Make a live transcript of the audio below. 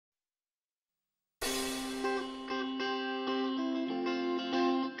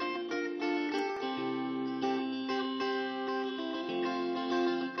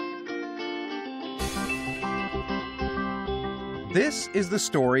This is the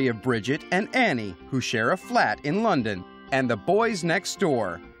story of Bridget and Annie, who share a flat in London, and the boys next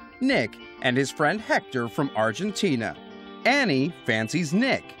door, Nick and his friend Hector from Argentina. Annie fancies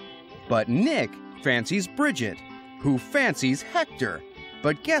Nick, but Nick fancies Bridget, who fancies Hector.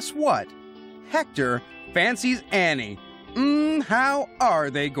 But guess what? Hector fancies Annie. How are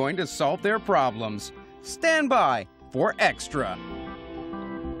they going to solve their problems? Stand by for Extra.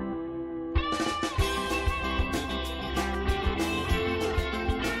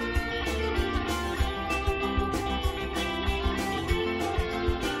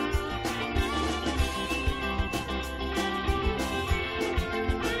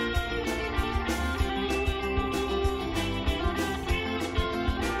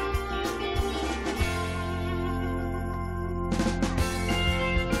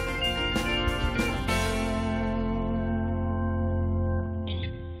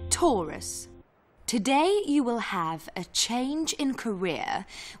 Taurus, today you will have a change in career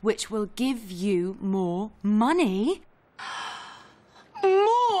which will give you more money.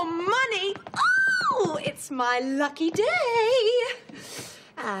 More money? Oh, it's my lucky day.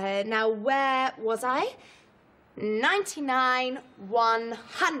 Now, where was I? 99,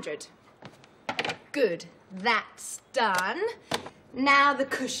 100. Good, that's done. Now the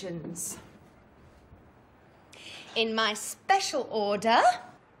cushions. In my special order,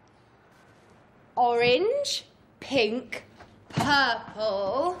 orange, pink,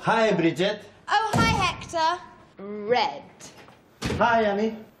 purple. Hi, Bridget. Oh, hi, Hector. Red. Hi,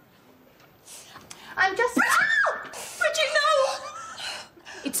 Annie. I'm just... Ow! Bridget, no!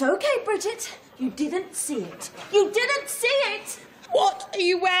 It's okay, Bridget. You didn't see it. You didn't see it! What are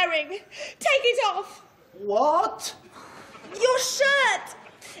you wearing? Take it off. What? Your shirt.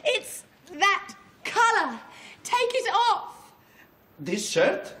 It's that colour. Take it off. This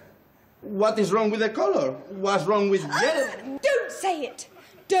shirt? What is wrong with the color? What's wrong with yellow? Don't say it.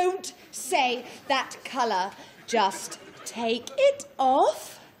 Don't say that colour. Just take it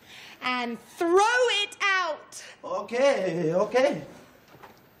off and throw it out. Okay, okay.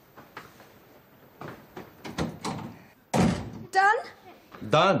 Done?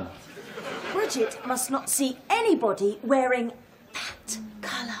 Done. Bridget must not see anybody wearing that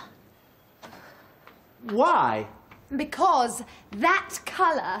colour. Why? Because that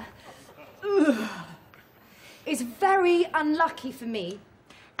colour is very unlucky for me.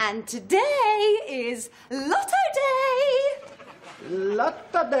 And today is Lotto Day.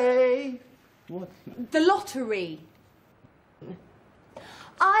 Lotto Day. What? The lottery.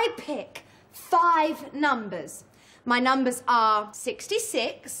 I pick 5 numbers. My numbers are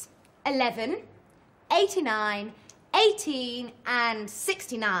 66, 11, 89, 18, and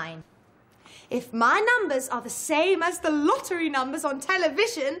 69. If my numbers are the same as the lottery numbers on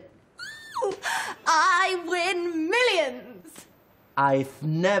television, I win millions. I've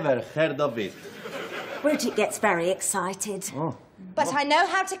never heard of it. Bridget gets very excited. Oh. But I know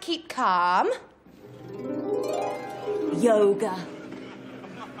how to keep calm. Yoga.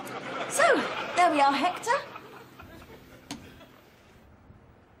 So, there we are, Hector.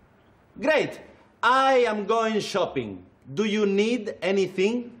 Great. I am going shopping. Do you need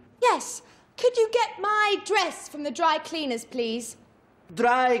anything? Yes. Could you get my dress from the dry cleaners, please?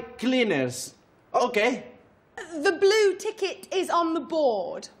 Dry cleaners. Okay. The blue ticket is on the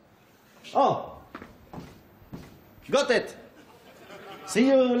board. Oh. Got it. See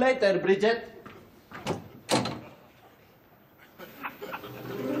you later, Bridget.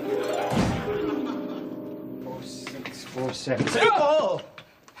 Four, seven. Oh!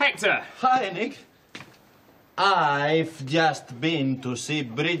 Hector! Hi, Nick. I've just been to see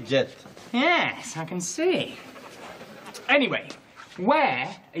Bridget. Yes, I can see. Anyway,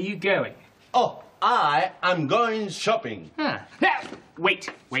 where are you going? Oh, I am going shopping. Huh. Now, wait.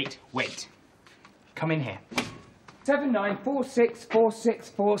 Come in here.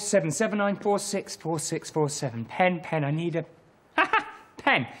 79464647. 79464647. Pen, I need a...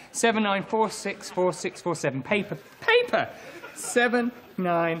 pen. 79464647. Paper.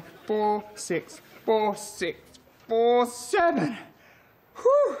 79464647.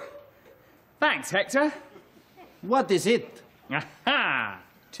 Whew. Thanks, Hector. What is it? Aha!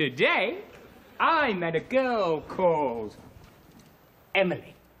 Today, I met a girl called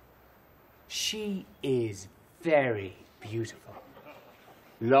Emily. She is very beautiful.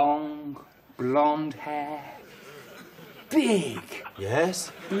 Long, blonde hair, big,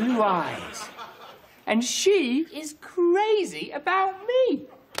 Yes? blue eyes. And she is crazy about me.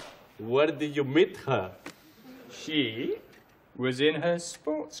 Where did you meet her? She was in her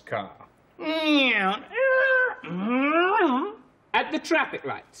sports car. At the traffic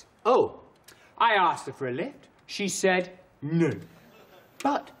lights. Oh, I asked her for a lift. She said, No.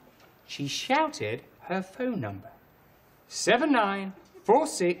 But she shouted her phone number.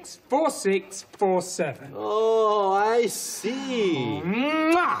 79464647. Oh, I see.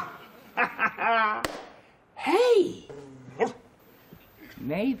 Mwah! Hey!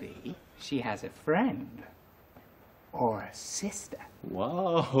 Maybe she has a friend. Or a sister.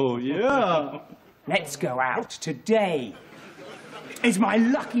 Wow, yeah. Let's go out today. It's my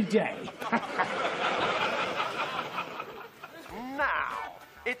lucky day. Now,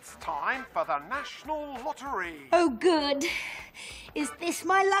 it's time for the National Lottery. Oh, good. Is this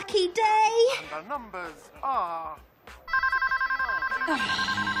my lucky day? And the numbers are...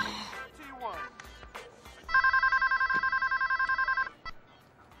 21.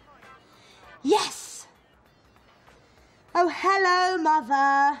 Yes. Oh, hello,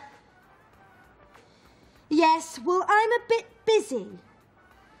 Mother. Yes, well, I'm a bit busy.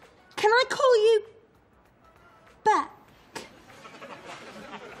 Can I call you back?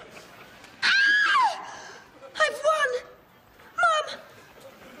 Ah! I've won! Mum!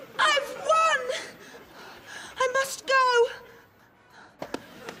 I've won! I must go.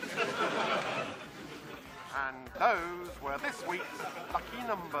 And those were this week's lucky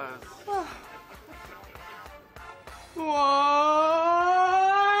numbers. What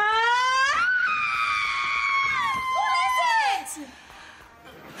is it?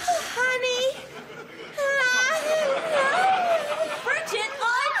 Honey? Bridget,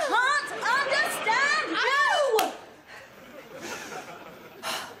 I can't understand you!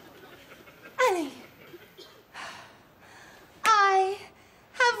 Annie, I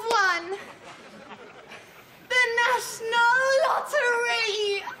have won the National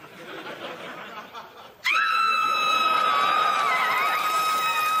Lottery!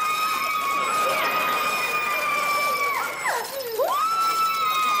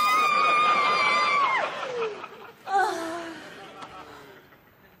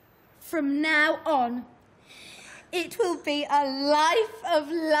 From now on, it will be a life of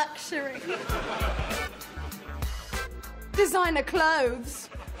luxury. Designer clothes,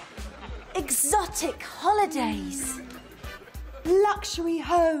 exotic holidays, luxury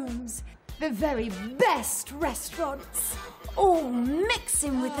homes, the very best restaurants, all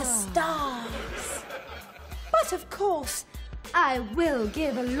mixing with the stars. But of course, I will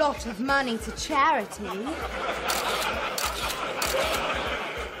give a lot of money to charity.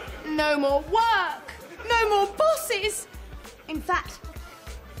 No more work, no more bosses. In fact,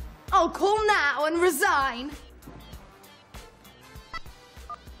 I'll call now and resign.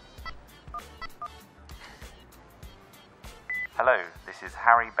 Hello, this is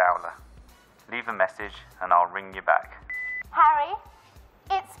Harry Bowler. Leave a message and I'll ring you back. Harry,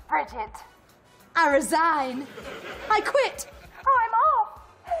 it's Bridget. I resign. I quit. Oh, I'm off.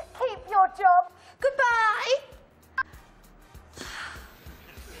 Keep your job. Goodbye.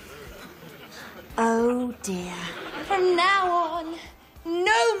 Oh dear. From now on,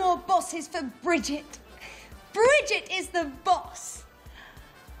 no more bosses for Bridget. Bridget is the boss.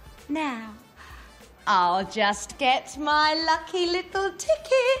 Now, I'll just get my lucky little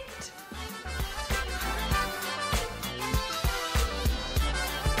ticket.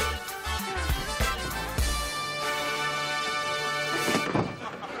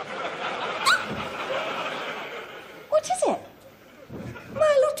 What is it?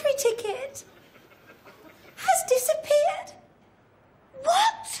 My lottery ticket has disappeared.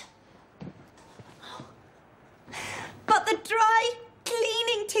 What? But the dry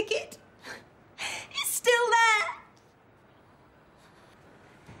cleaning ticket is still there.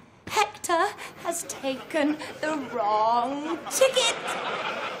 Hector has taken the wrong ticket.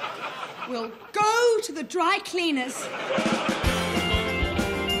 We'll go to the dry cleaners.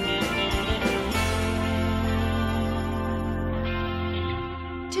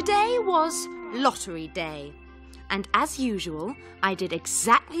 Today was lottery day, and as usual, I did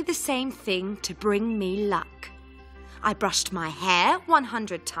exactly the same thing to bring me luck. I brushed my hair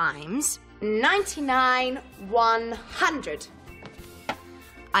 100 times. 99, 100.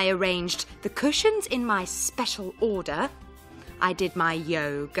 I arranged the cushions in my special order. I did my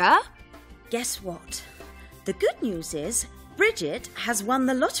yoga. Guess what? The good news is Bridget has won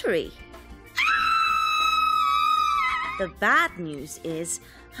the lottery. The bad news is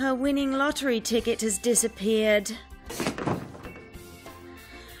her winning lottery ticket has disappeared.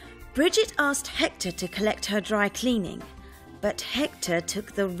 Bridget asked Hector to collect her dry cleaning, but Hector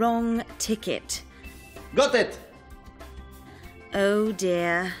took the wrong ticket. Got it. Oh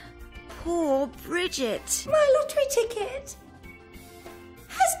dear. Poor Bridget. My lottery ticket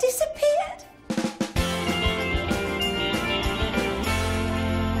has disappeared.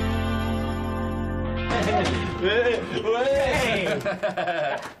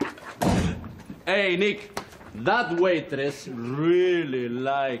 Hey, Nick, that waitress really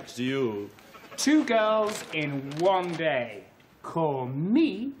likes you. 2 girls in 1 day. Call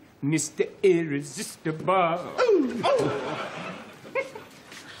me Mr. Irresistible.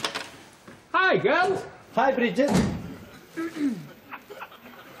 Hi, girls. Hi, Bridget.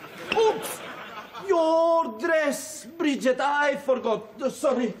 Oops! Your dress, Bridget, I forgot.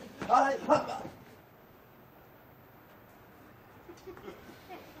 Sorry.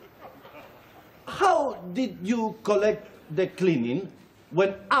 How did you collect the cleaning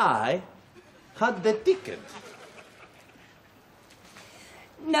when I had the ticket?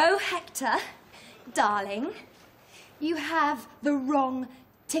 No, Hector, darling. You have the wrong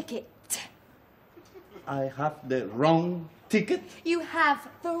ticket. I have the wrong ticket? You have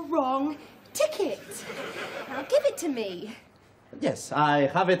the wrong ticket. Now give it to me. Yes, I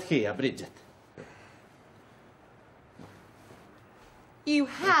have it here, Bridget. You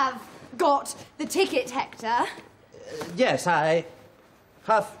have got the ticket, Hector. Yes, I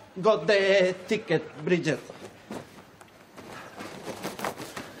have got the ticket, Bridget.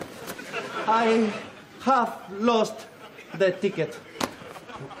 I have lost the ticket.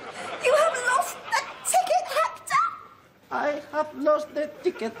 You have lost the ticket, Hector! I have lost the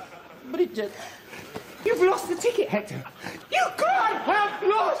ticket, Bridget. You've lost the ticket, Hector. You can't have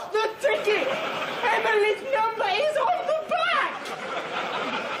lost the ticket. Emily's number is on the back.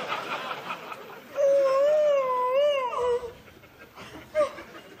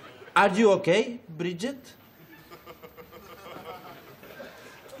 Are you okay, Bridget?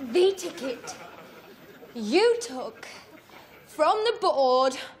 The ticket you took from the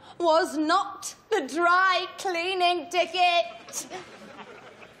board was not the dry cleaning ticket.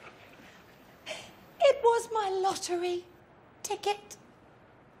 It was my lottery ticket.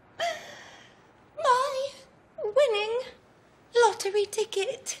 My winning lottery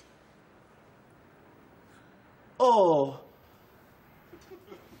ticket. Oh,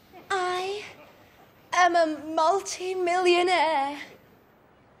 I am a multi-millionaire.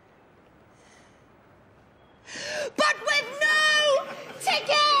 But with no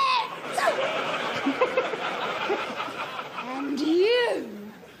ticket! And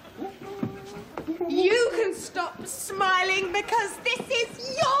you can stop smiling because this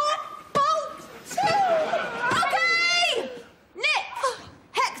is your fault too! Okay! Nick!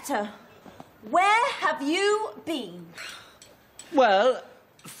 Hector, where have you been? well,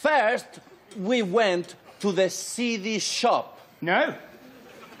 first we went to the CD shop. No.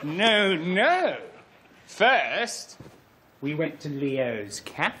 No, no. First, we went to Leo's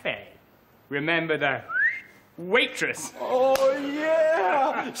cafe. Remember the waitress? Oh,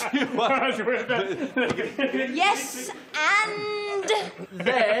 yeah! Yes, and...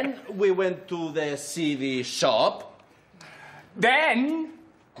 Then we went to the CD shop. Then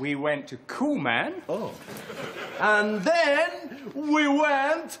we went to Cool Man. Oh. And then we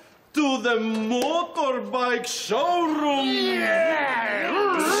went to the motorbike showroom.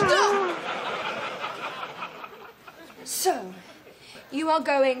 Stop! So, you are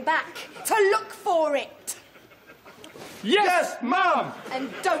going back to look for it. Yes, Mum! And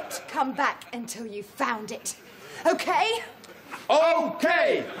don't come back until you've found it. Okay?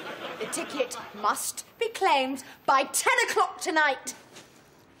 Okay! The ticket must be claimed by 10 o'clock tonight.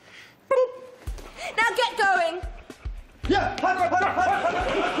 Now get going. Yeah!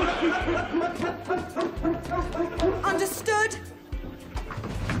 Understood?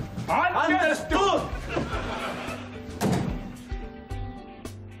 Understood!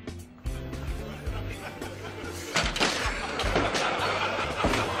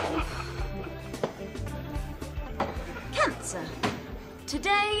 Cancer.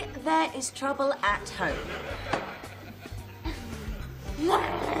 Today there is trouble at home.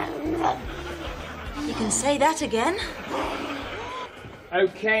 You can say that again.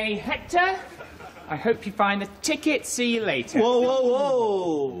 Okay, Hector. I hope you find the ticket. See you later. Whoa, whoa,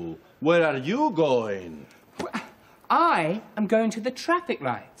 whoa! Where are you going? I am going to the traffic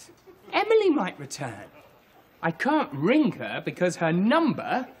light. Emily might return. I can't ring her because her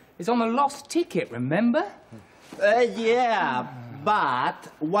number is on the lost ticket, remember? Yeah, but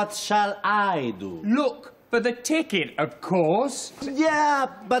what shall I do? Look for the ticket, of course. Yeah,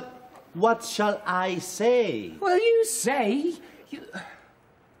 but what shall I say? Well, you say...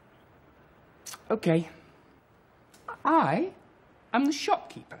 OK. I am the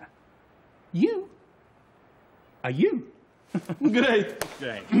shopkeeper. You are you. Great.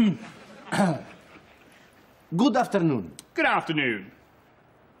 Great. Good afternoon. Good afternoon.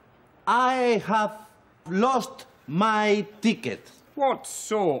 I have lost my ticket. What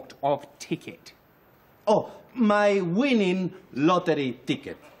sort of ticket? Oh, my winning lottery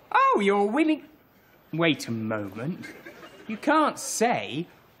ticket. Oh, you're winning... Wait a moment. You can't say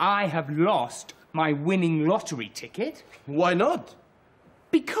I have lost my winning lottery ticket. Why not?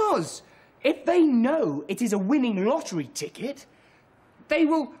 Because if they know it is a winning lottery ticket, they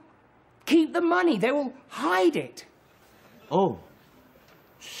will keep the money. They will hide it. Oh.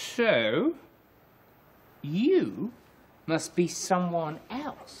 So, you must be someone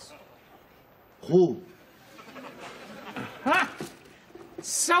else. Who? Ha!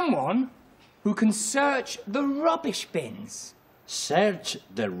 Someone who can search the rubbish bins. Search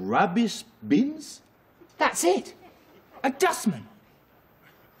the rubbish bins? That's it. A dustman.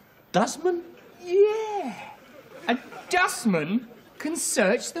 Dustman? Yeah. A dustman can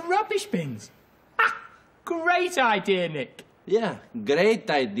search the rubbish bins. Ha! Great idea, Nick. Yeah, great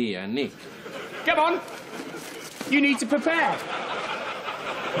idea, Nick. Come on. You need to prepare.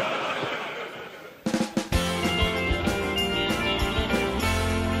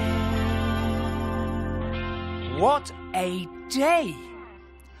 What a day!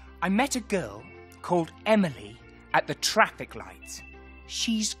 I met a girl called Emily at the traffic lights.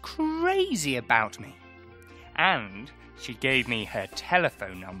 She's crazy about me. And she gave me her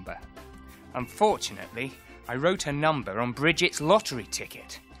telephone number. Unfortunately, I wrote her number on Bridget's lottery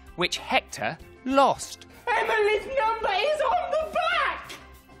ticket, which Hector lost. Emily's number is on the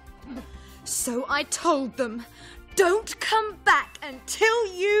back! So I told them, don't come back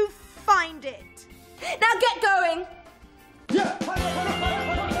until you find it. Now get going!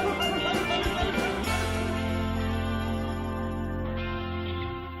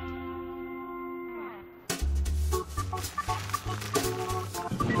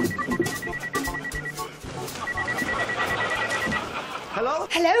 Hello?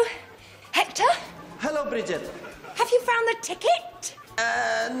 Hello? Hector? Hello, Bridget. Have you found the ticket?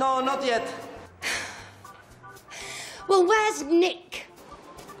 No, not yet. Well, where's Nick?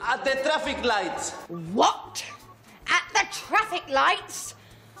 At the traffic lights. What? At the traffic lights?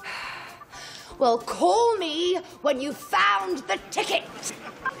 Well, call me when you found the ticket.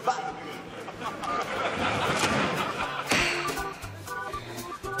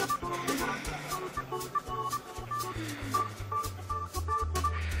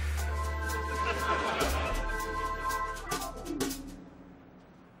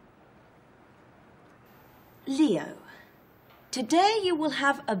 Leo, today you will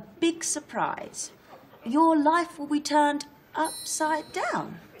have a big surprise. Your life will be turned upside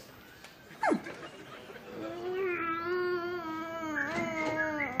down.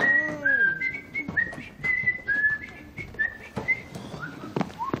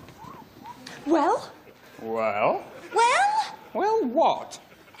 Well? Well? Well? Well, what?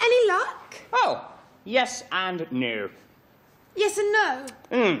 Any luck? Oh, yes and no. Yes and no.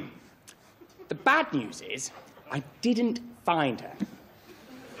 The bad news is, I didn't find her.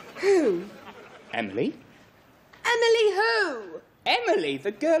 Who? Emily? Emily who? Emily,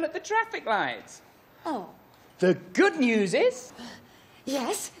 the girl at the traffic lights. Oh. The good news is,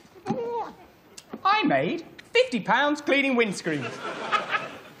 Yes? I made £50 cleaning windscreens.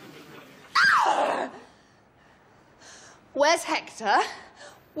 Where's Hector?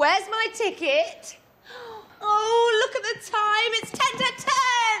 Where's my ticket? Oh, look at the time. It's 10 to 10.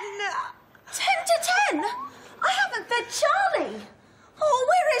 10 to 10? I haven't fed Charlie. Oh,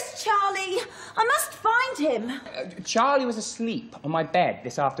 where is Charlie? I must find him. Charlie was asleep on my bed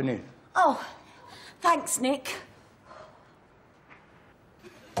this afternoon. Oh, thanks, Nick.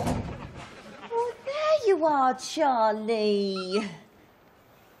 Oh, there you are, Charlie.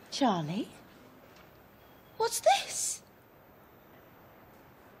 Charlie? What's this?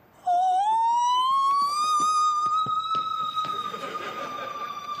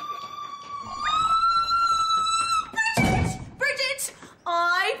 Bridget,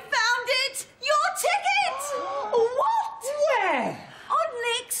 I found it. Your ticket. What? Where? On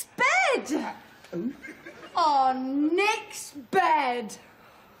Nick's bed. On Nick's bed.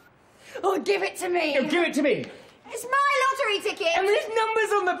 Oh, give it to me. Oh, give it to me. It's my lottery ticket. And there's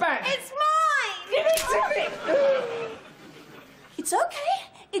numbers on the back. It's mine. Give it to me. It's okay.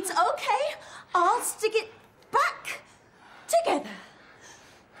 It's okay. I'll stick it back together.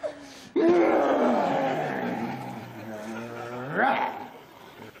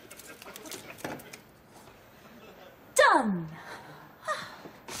 Done.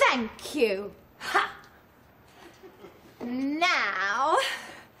 Thank you. Ha. Now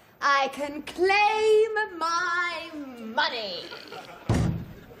I can claim my money.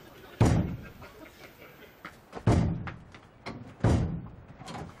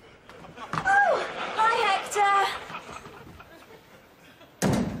 Oh, hi, Hector.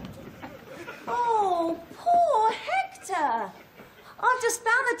 Oh, I've just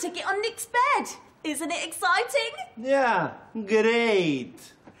found the ticket on Nick's bed. Isn't it exciting? Yeah, great.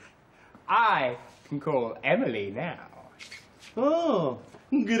 I can call Emily now. Oh,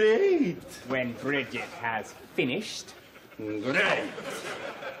 great. When Bridget has finished. Great.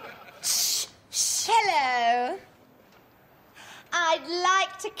 Hello. I'd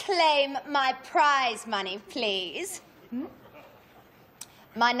like to claim my prize money, please.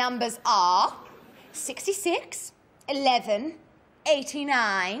 My numbers are 66, 11,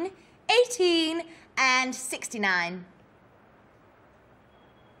 89, 18, and 69.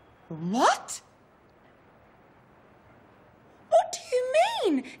 What? What do you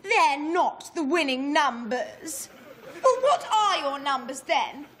mean they're not the winning numbers? Well, what are your numbers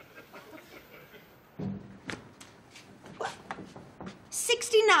then?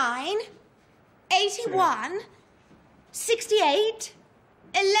 69, 81, 68,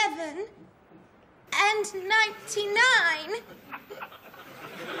 11, and 99.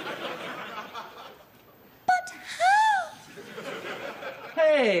 But how?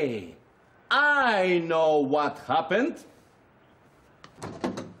 Hey, I know what happened.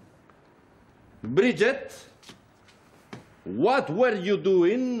 Bridget, what were you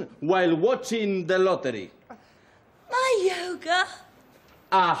doing while watching the lottery? My yoga.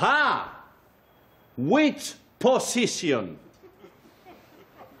 Aha! Which position?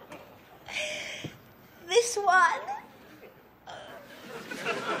 This one.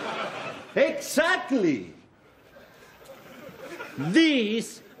 Exactly!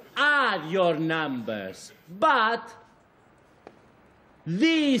 These are your numbers, but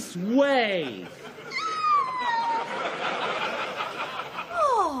this way.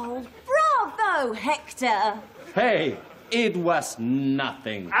 Oh, bravo, Hector. Hey, it was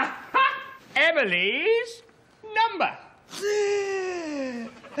nothing. Aha! Emily's number.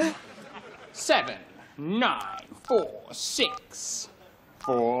 7, 9, 4, 6.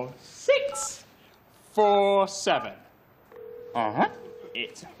 4, 6. 4, 7. Uh-huh.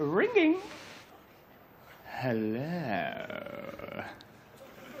 It's ringing. Hello.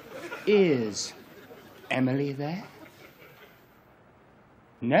 Is Emily there?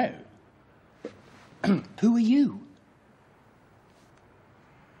 No. Who are you?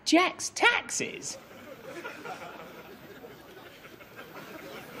 Jack's taxes?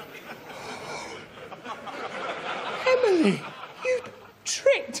 Emily, you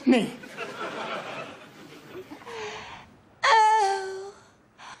tricked me. Oh,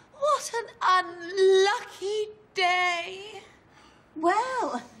 what an unlucky day.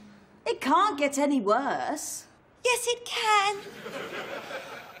 Well, it can't get any worse. Yes, it can.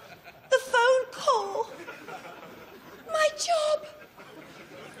 The phone call. My job.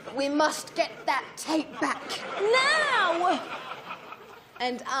 We must get that tape back now.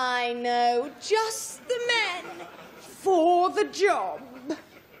 And I know just the men for the job.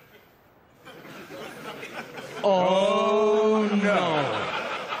 Oh no!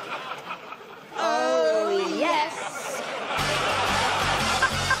 Oh, yes.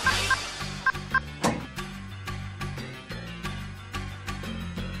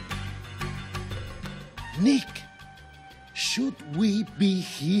 Nick, should we be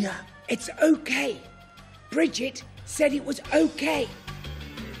here? It's okay. Bridget said it was okay.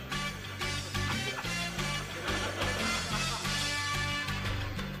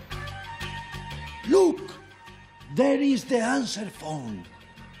 Look, there is the answer phone.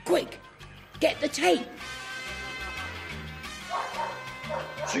 Quick, get the tape.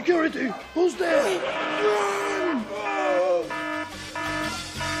 Security, who's there? Run!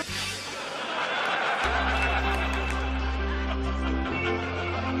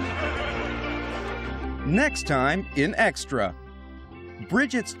 Next time in Extra,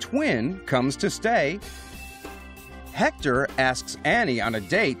 Bridget's twin comes to stay. Hector asks Annie on a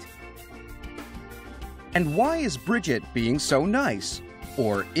date. And why is Bridget being so nice?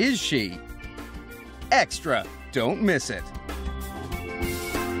 Or is she? Extra, don't miss it.